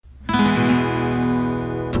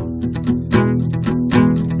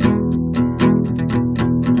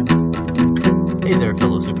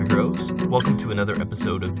to another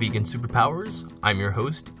episode of Vegan Superpowers. I'm your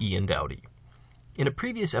host, Ian Dowdy. In a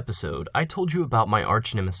previous episode, I told you about my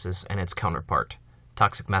arch nemesis and its counterpart,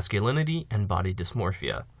 toxic masculinity and body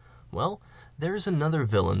dysmorphia. Well, there is another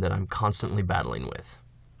villain that I'm constantly battling with.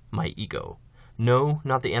 My ego. No,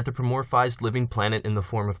 not the anthropomorphized living planet in the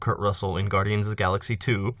form of Kurt Russell in Guardians of the Galaxy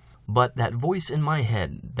 2, but that voice in my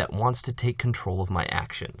head that wants to take control of my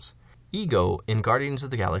actions. Ego, in Guardians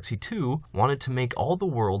of the Galaxy 2, wanted to make all the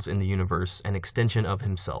worlds in the universe an extension of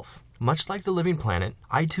himself. Much like the living planet,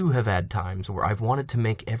 I too have had times where I've wanted to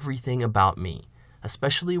make everything about me,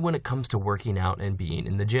 especially when it comes to working out and being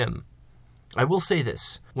in the gym. I will say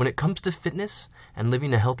this, when it comes to fitness and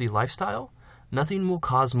living a healthy lifestyle, nothing will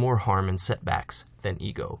cause more harm and setbacks than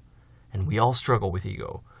ego. And we all struggle with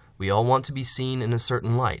ego. We all want to be seen in a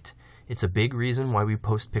certain light. It's a big reason why we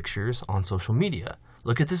post pictures on social media.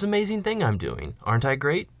 Look at this amazing thing I'm doing. Aren't I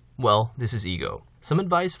great? Well, this is ego. Some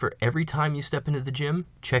advice for every time you step into the gym,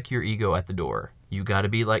 check your ego at the door. You gotta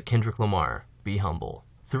be like Kendrick Lamar. Be humble.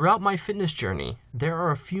 Throughout my fitness journey, there are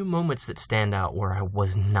a few moments that stand out where I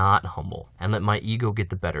was not humble and let my ego get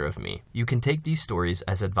the better of me. You can take these stories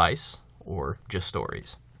as advice or just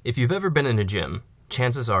stories. If you've ever been in a gym,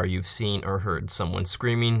 chances are you've seen or heard someone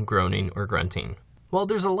screaming, groaning, or grunting. While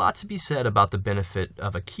there's a lot to be said about the benefit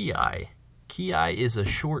of a ki is a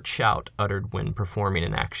short shout uttered when performing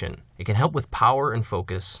an action. It can help with power and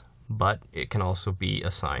focus, but it can also be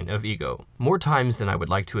a sign of ego. More times than I would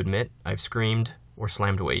like to admit, I've screamed or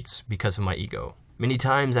slammed weights because of my ego. Many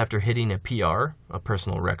times after hitting a PR, a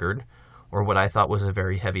personal record, or what I thought was a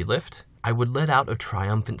very heavy lift, I would let out a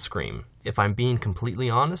triumphant scream. If I'm being completely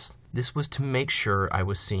honest, this was to make sure I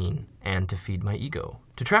was seen and to feed my ego.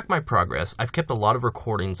 To track my progress, I've kept a lot of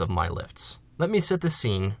recordings of my lifts. Let me set the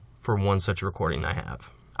scene for one such recording I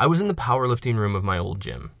have. I was in the powerlifting room of my old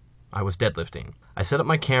gym. I was deadlifting. I set up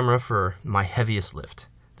my camera for my heaviest lift.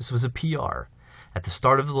 This was a PR. At the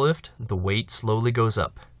start of the lift, the weight slowly goes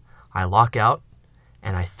up. I lock out,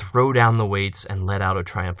 and I throw down the weights and let out a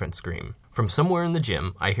triumphant scream. From somewhere in the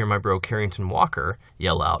gym, I hear my bro Carrington Walker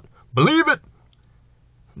yell out, "Believe it!"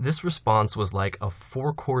 This response was like a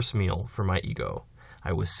 4-course meal for my ego.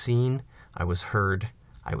 I was seen, I was heard,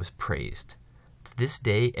 I was praised. To this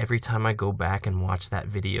day, every time I go back and watch that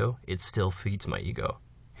video, it still feeds my ego.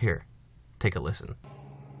 Here, take a listen.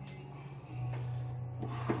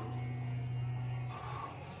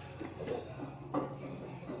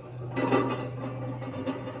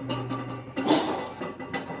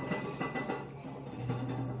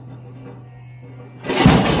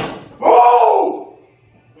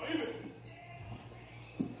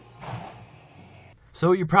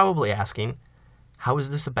 So you're probably asking, how is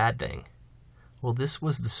this a bad thing? Well, this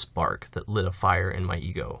was the spark that lit a fire in my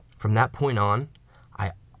ego. From that point on,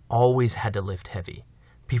 I always had to lift heavy.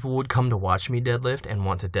 People would come to watch me deadlift and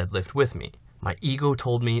want to deadlift with me. My ego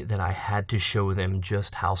told me that I had to show them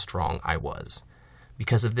just how strong I was.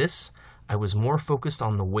 Because of this, I was more focused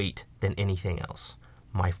on the weight than anything else.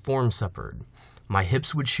 My form suffered. My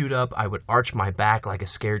hips would shoot up, I would arch my back like a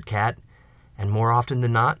scared cat, and more often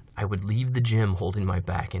than not, I would leave the gym holding my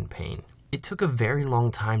back in pain. It took a very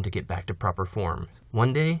long time to get back to proper form.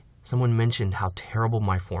 One day, someone mentioned how terrible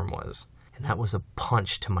my form was, and that was a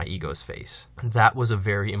punch to my ego's face. That was a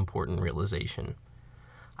very important realization.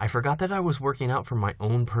 I forgot that I was working out for my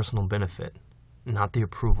own personal benefit, not the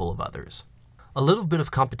approval of others. A little bit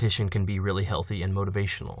of competition can be really healthy and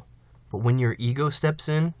motivational, but when your ego steps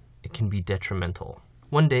in, it can be detrimental.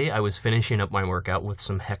 One day, I was finishing up my workout with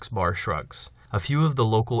some hex bar shrugs. A few of the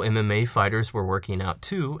local MMA fighters were working out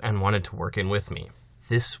too and wanted to work in with me.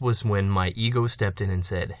 This was when my ego stepped in and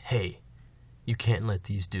said, "Hey, you can't let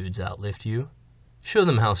these dudes outlift you. Show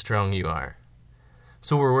them how strong you are."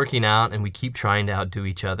 So we're working out and we keep trying to outdo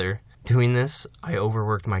each other. Doing this, I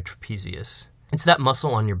overworked my trapezius. It's that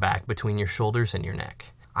muscle on your back between your shoulders and your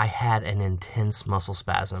neck. I had an intense muscle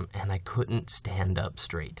spasm and I couldn't stand up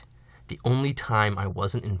straight. The only time I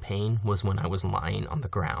wasn't in pain was when I was lying on the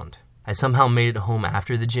ground. I somehow made it home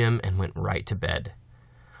after the gym and went right to bed.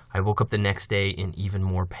 I woke up the next day in even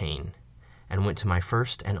more pain and went to my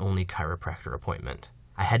first and only chiropractor appointment.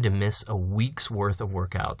 I had to miss a week's worth of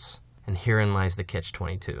workouts, and herein lies the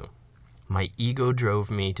catch-22. My ego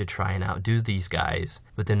drove me to try and outdo these guys,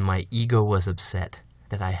 but then my ego was upset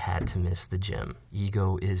that I had to miss the gym.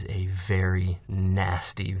 Ego is a very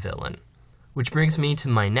nasty villain. Which brings me to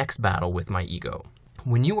my next battle with my ego.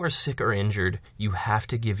 When you are sick or injured, you have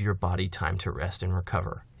to give your body time to rest and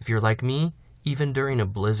recover. If you're like me, even during a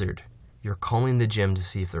blizzard, you're calling the gym to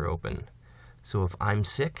see if they're open. So if I'm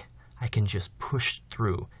sick, I can just push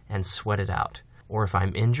through and sweat it out. Or if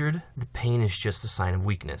I'm injured, the pain is just a sign of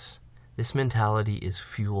weakness. This mentality is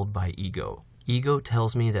fueled by ego. Ego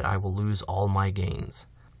tells me that I will lose all my gains.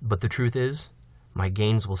 But the truth is, my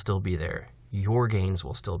gains will still be there. Your gains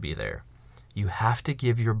will still be there. You have to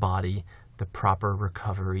give your body the proper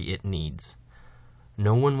recovery it needs.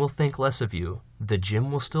 No one will think less of you. The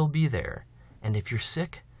gym will still be there. And if you're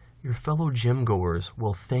sick, your fellow gym goers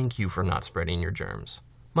will thank you for not spreading your germs.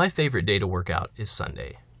 My favorite day to work out is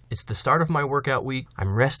Sunday. It's the start of my workout week.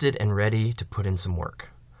 I'm rested and ready to put in some work.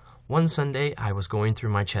 One Sunday, I was going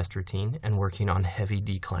through my chest routine and working on heavy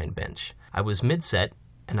decline bench. I was mid-set,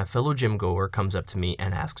 and a fellow gym goer comes up to me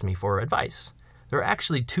and asks me for advice. There are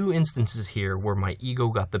actually 2 instances here where my ego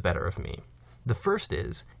got the better of me. The first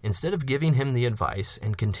is, instead of giving him the advice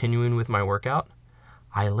and continuing with my workout,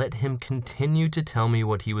 I let him continue to tell me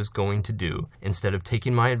what he was going to do instead of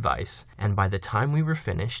taking my advice, and by the time we were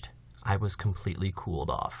finished, I was completely cooled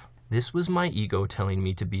off. This was my ego telling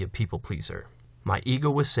me to be a people pleaser. My ego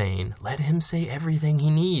was saying, let him say everything he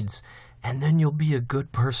needs, and then you'll be a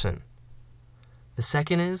good person. The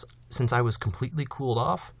second is, since I was completely cooled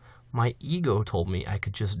off, my ego told me I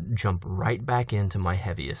could just jump right back into my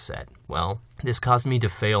heaviest set. Well, this caused me to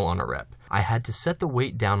fail on a rep. I had to set the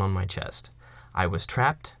weight down on my chest. I was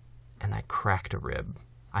trapped, and I cracked a rib.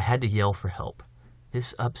 I had to yell for help.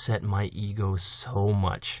 This upset my ego so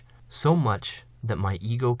much that my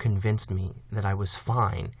ego convinced me that I was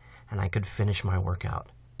fine and I could finish my workout.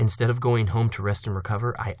 Instead of going home to rest and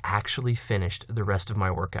recover, I actually finished the rest of my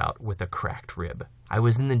workout with a cracked rib. I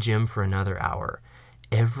was in the gym for another hour.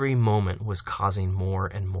 Every moment was causing more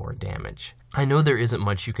and more damage. I know there isn't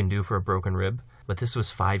much you can do for a broken rib, but this was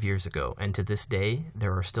 5 years ago, and to this day,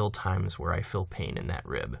 there are still times where I feel pain in that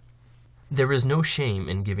rib. There is no shame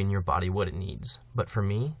in giving your body what it needs, but for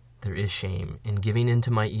me, there is shame in giving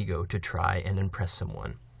into my ego to try and impress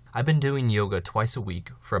someone. I've been doing yoga twice a week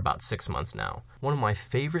for about 6 months now. One of my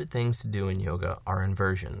favorite things to do in yoga are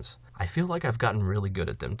inversions. I feel like I've gotten really good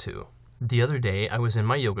at them too. The other day, I was in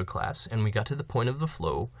my yoga class and we got to the point of the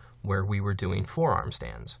flow where we were doing forearm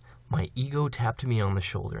stands. My ego tapped me on the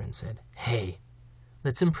shoulder and said, "Hey,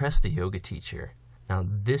 let's impress the yoga teacher." Now,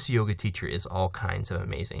 this yoga teacher is all kinds of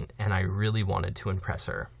amazing, and I really wanted to impress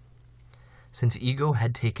her. Since ego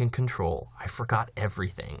had taken control, I forgot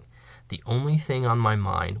everything. The only thing on my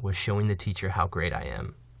mind was showing the teacher how great I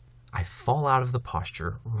am. I fall out of the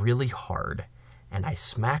posture really hard, and I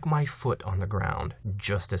smack my foot on the ground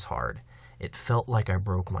just as hard. It felt like I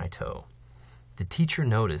broke my toe. The teacher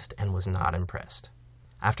noticed and was not impressed.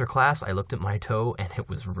 After class, I looked at my toe, and it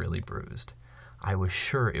was really bruised. I was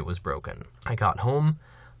sure it was broken. I got home,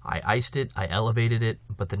 I iced it, I elevated it,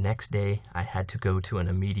 but the next day, I had to go to an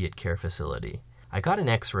immediate care facility. I got an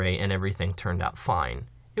x-ray and everything turned out fine.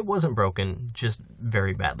 It wasn't broken, just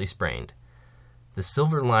very badly sprained. The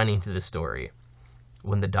silver lining to the story: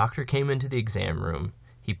 when the doctor came into the exam room,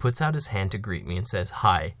 he puts out his hand to greet me and says,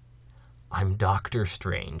 "Hi, I'm Dr.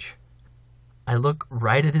 Strange." I look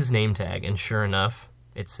right at his name tag, and sure enough,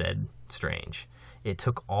 it said Strange. It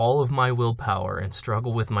took all of my willpower and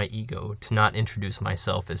struggle with my ego to not introduce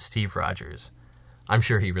myself as Steve Rogers. I'm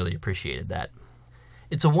sure he really appreciated that.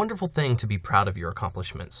 It's a wonderful thing to be proud of your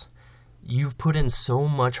accomplishments. You've put in so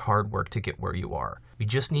much hard work to get where you are. We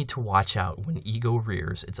just need to watch out when ego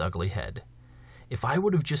rears its ugly head. If I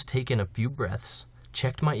would have just taken a few breaths,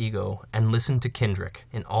 checked my ego, and listened to Kendrick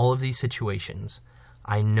in all of these situations,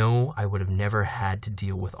 I know I would have never had to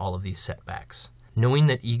deal with all of these setbacks. Knowing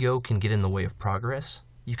that ego can get in the way of progress,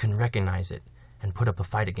 you can recognize it and put up a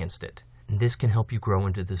fight against it. And this can help you grow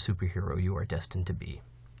into the superhero you are destined to be.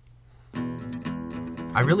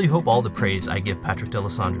 I really hope all the praise I give Patrick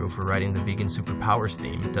D'Alessandro for writing the Vegan Superpowers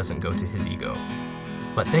theme doesn't go to his ego.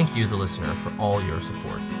 But thank you, the listener, for all your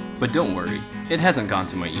support. But don't worry, it hasn't gone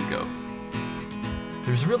to my ego.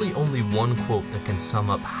 There's really only one quote that can sum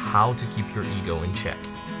up how to keep your ego in check,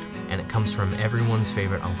 and it comes from everyone's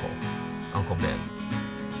favorite uncle, Uncle Ben.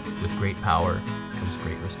 With great power comes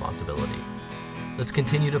great responsibility. Let's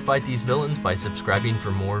continue to fight these villains by subscribing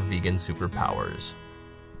for more Vegan Superpowers.